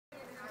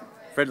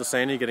Fred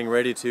Losani getting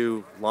ready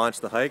to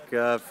launch the hike.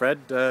 Fred,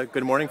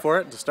 good morning for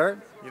it to start.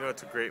 You know,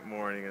 it's a great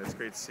morning, and it's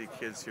great to see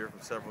kids here from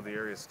several of the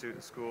area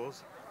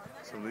schools,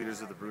 some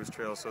leaders of the Bruce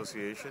Trail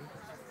Association.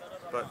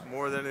 But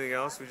more than anything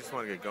else, we just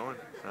want to get going.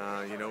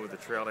 You know, the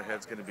trail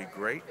ahead's going to be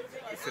great.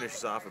 It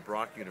finishes off at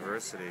Brock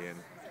University, and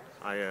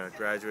I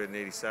graduated in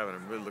 '87.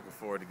 I'm really looking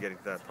forward to getting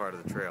to that part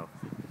of the trail.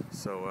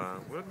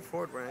 So we're looking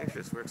forward. We're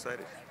anxious. We're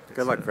excited.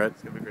 Good luck, Fred.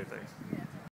 It's going to be great. Thanks.